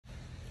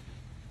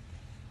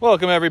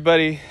Welcome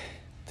everybody.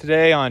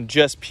 Today on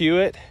Just Pew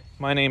It,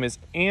 my name is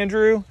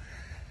Andrew.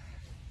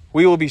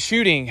 We will be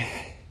shooting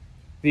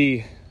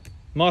the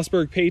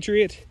Mossberg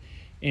Patriot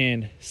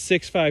in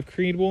 6.5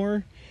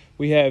 Creedmoor.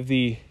 We have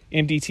the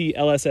MDT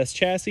LSS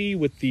chassis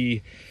with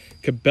the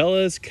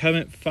Cabela's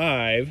Covenant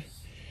 5.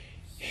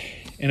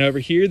 And over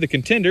here, the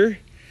contender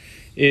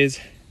is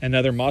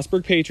another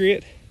Mossberg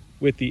Patriot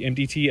with the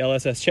MDT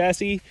LSS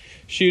chassis,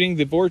 shooting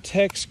the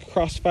Vortex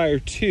Crossfire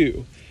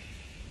 2.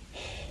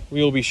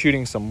 We will be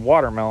shooting some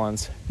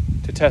watermelons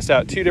to test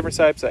out two different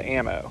types of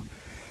ammo.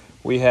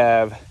 We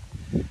have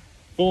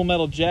full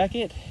metal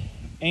jacket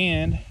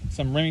and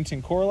some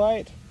Remington core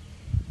light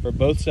for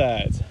both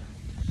sides.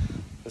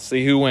 Let's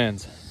see who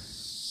wins.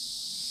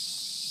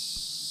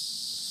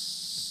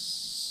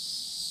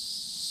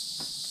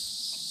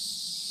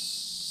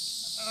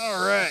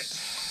 All right,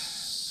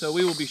 so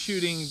we will be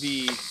shooting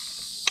the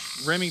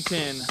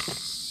Remington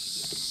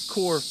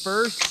core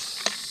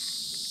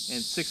first in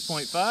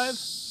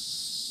 6.5.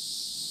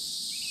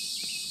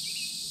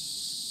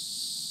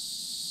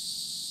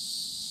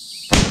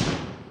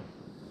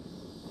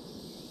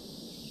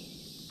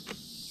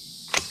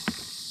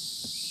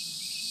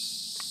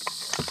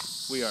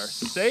 We are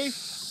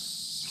safe.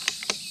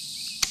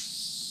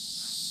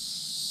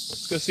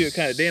 Let's go see what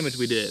kind of damage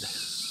we did.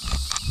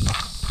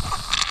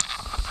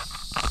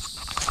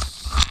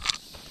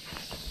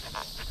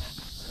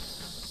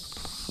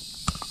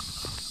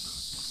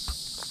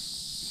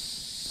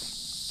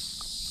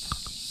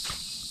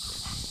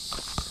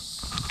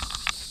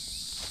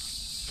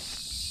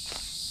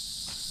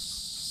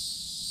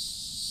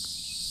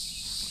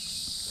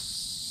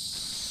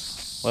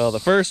 Well, the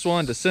first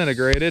one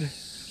disintegrated.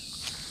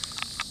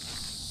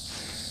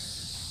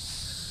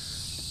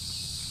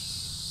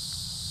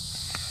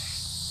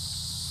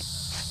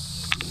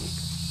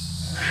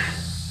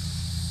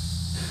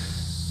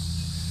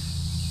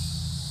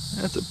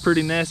 That's a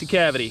pretty nasty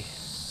cavity.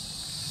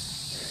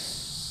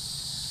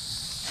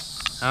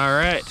 All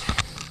right,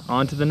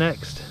 on to the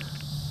next.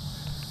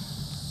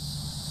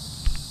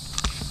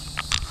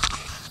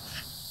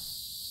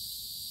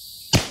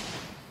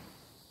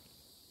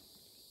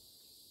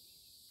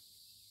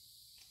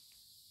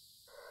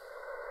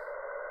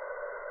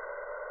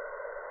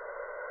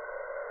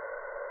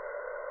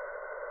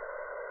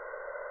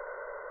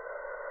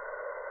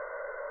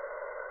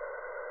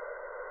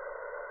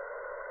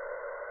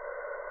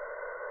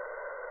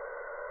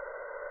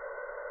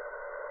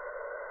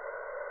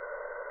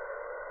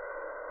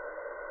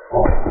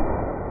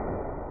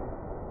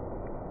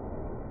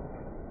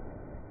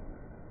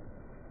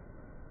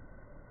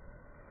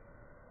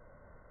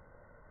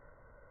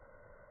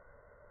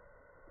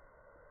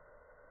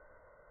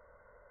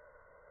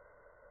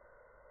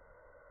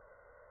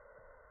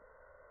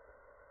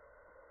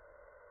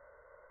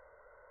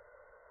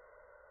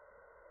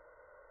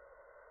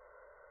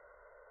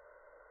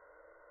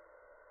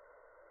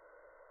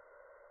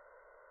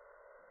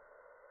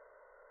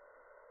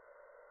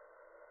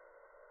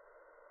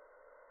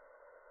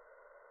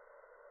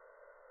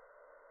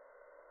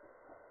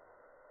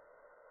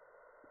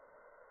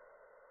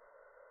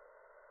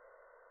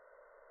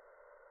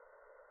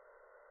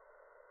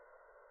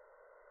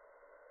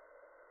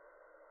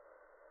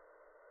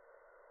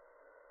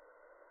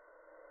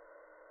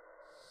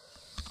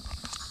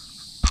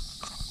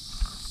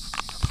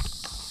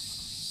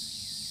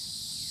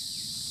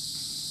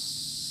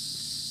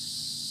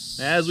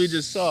 As we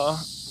just saw,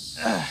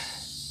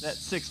 that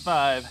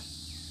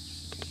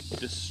 6.5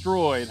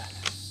 destroyed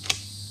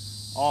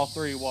all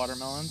three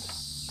watermelons.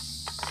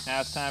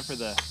 Now it's time for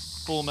the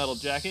full metal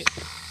jacket.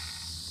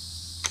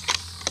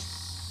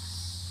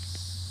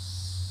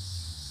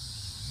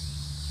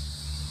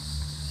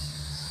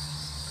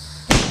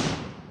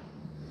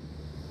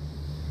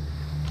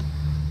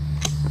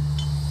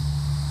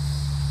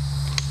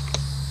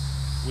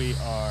 We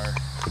are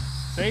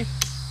safe.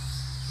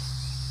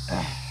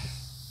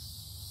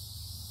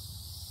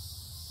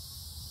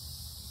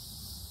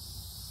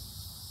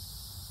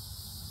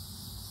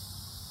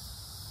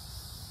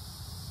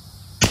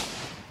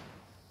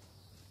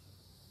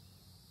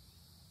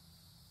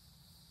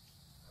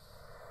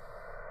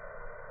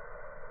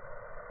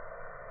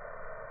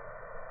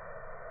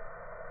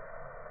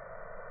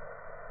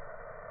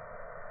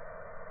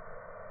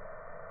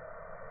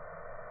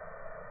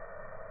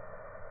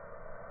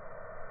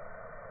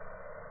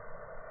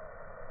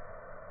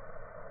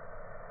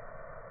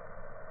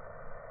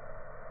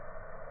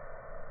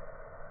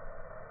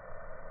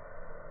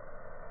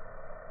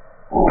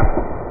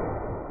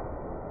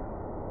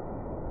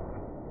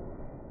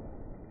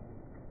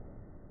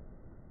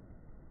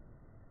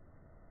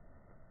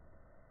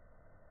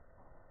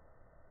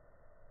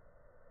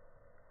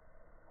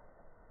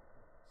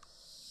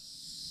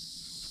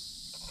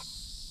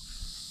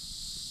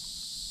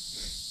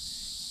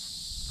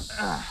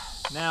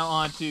 Now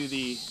on to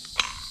the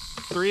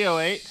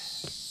 308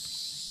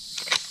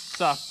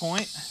 soft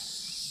point.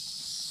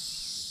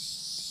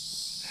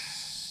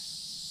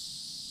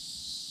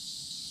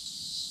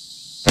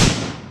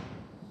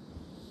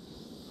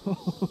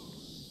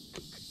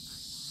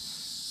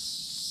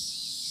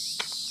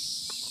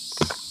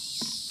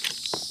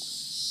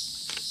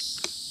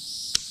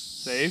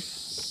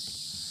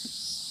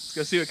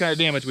 go see what kind of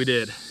damage we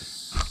did.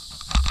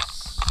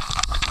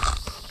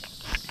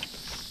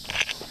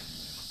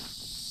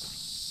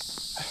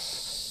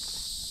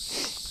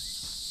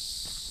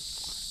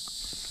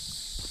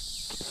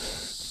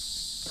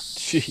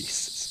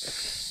 Jesus.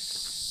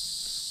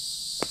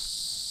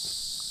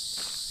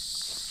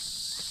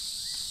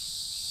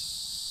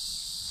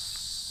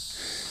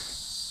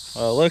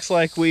 Well, it looks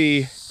like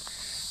we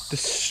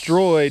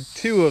destroyed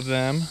 2 of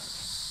them.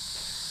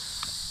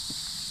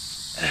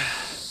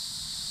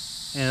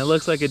 And it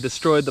looks like it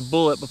destroyed the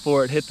bullet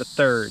before it hit the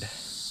 3rd.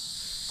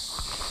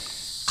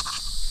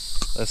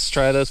 Let's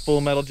try those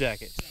full metal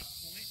jackets.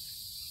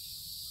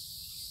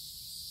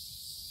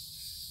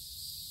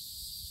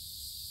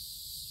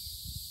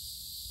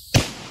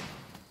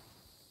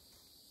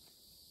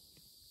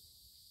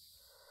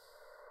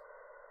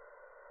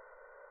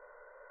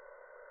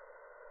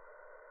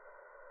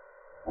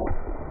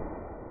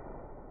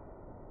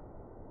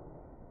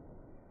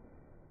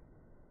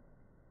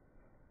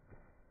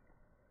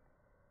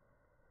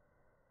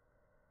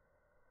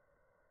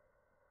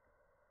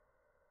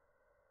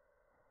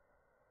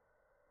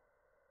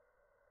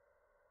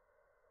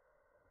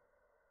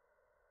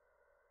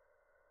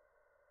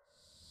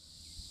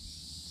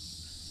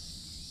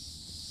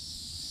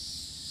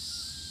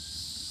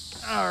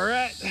 All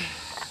right,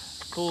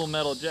 full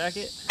metal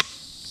jacket,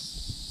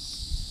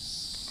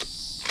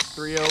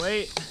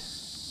 308. Let's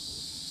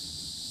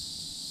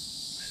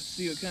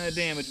see what kind of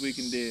damage we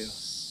can do.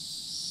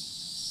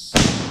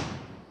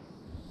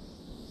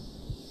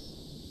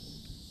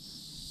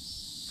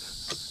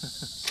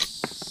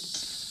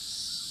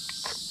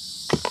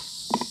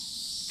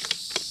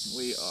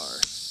 We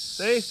are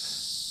safe.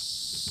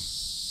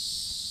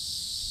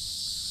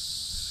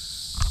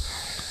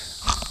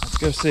 Let's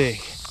go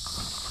see.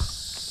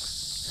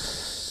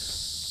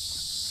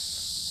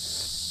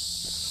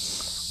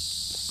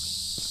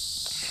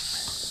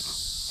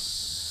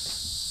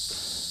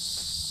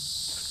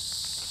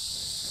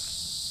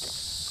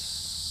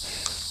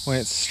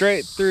 Went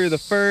straight through the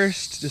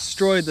 1st,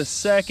 destroyed the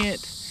 2nd,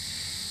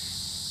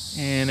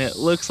 and it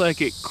looks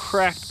like it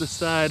cracked the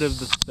side of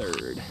the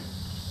 3rd.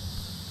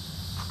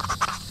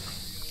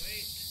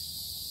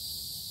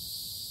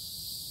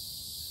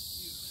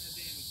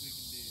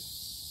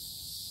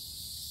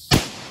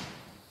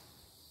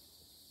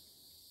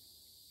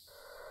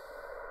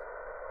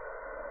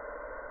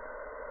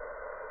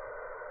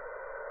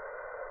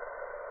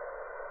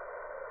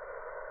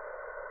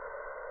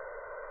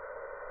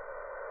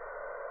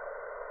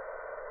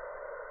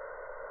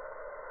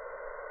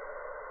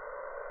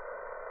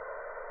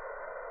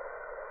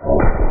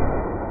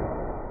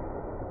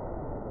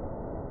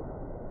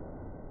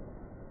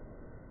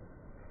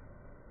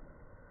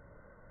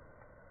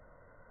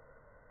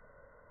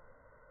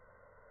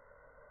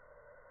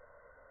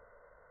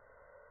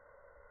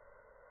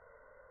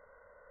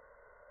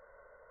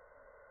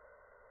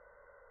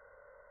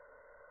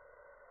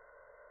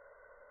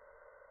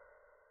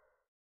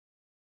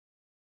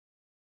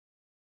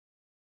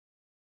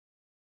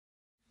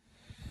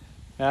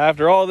 Now,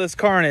 after all this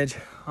carnage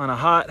on a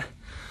hot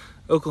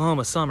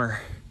Oklahoma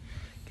summer,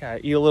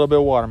 gotta eat a little bit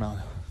of watermelon.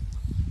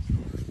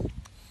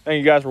 Thank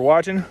you guys for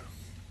watching.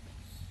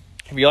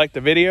 If you liked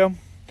the video,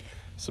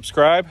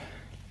 subscribe,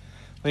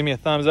 leave me a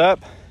thumbs up,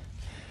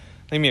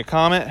 leave me a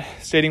comment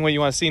stating what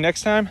you want to see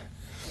next time.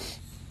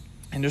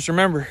 And just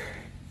remember,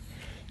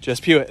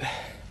 just pew it.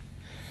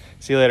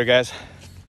 See you later, guys.